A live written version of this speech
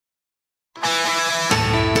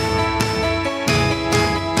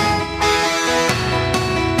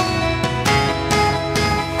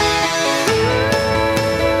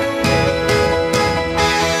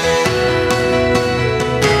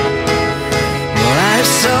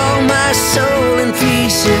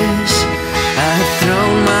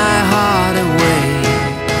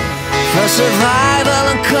survival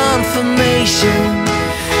and confirmation,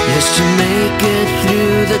 just to make it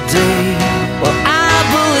through the day. Well, I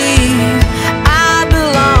believe I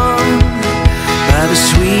belong by the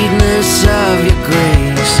sweetness of your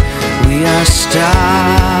grace. We are star-crossed,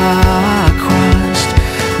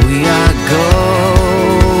 we are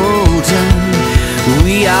golden,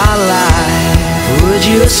 we are light. Would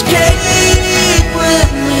you escape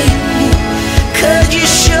with me? Could you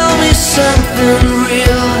show me something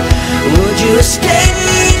real? Would you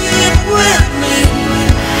escape with me?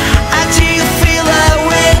 Do you feel that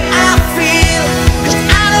way I feel? 'Cause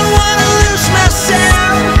I don't wanna lose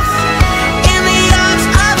myself in the arms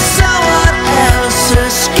of someone else.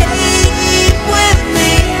 Escape with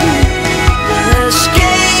me,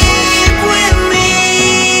 escape with me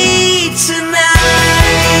tonight.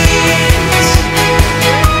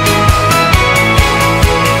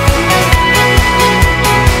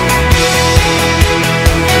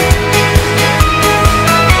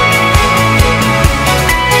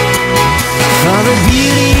 For the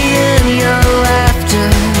beauty in your laughter,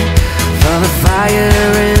 for the fire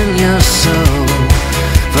in your soul,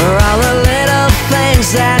 for all the little things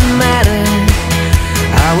that matter,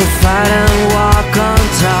 I will fight and walk on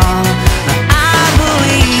tall. I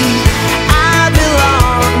believe I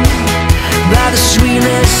belong by the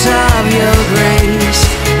sweetness of your grace.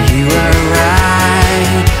 You were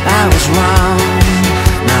right, I was wrong.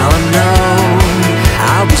 Now I know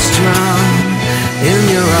I'll be strong in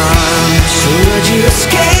your arms. Would you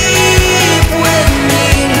escape with me?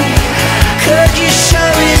 Could you show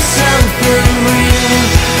me something real?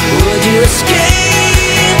 Would you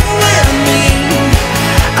escape with me?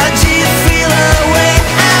 Or do you feel the way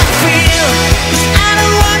I feel? 'Cause I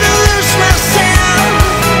don't want to lose myself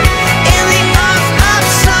in the arms of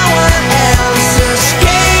someone else.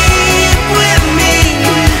 Escape with me,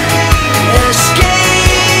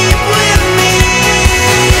 escape with me.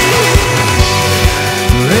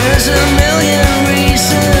 There's a million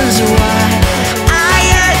reasons why I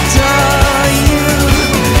adore you.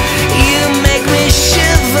 You make me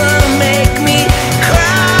shiver, make me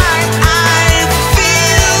cry. I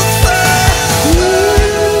feel for you.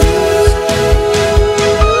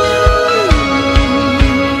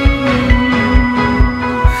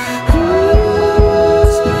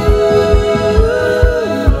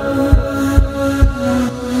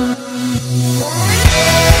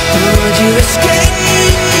 Would you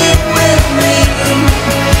escape with me?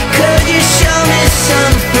 Could you show me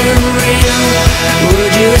something real?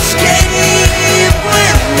 Would you escape?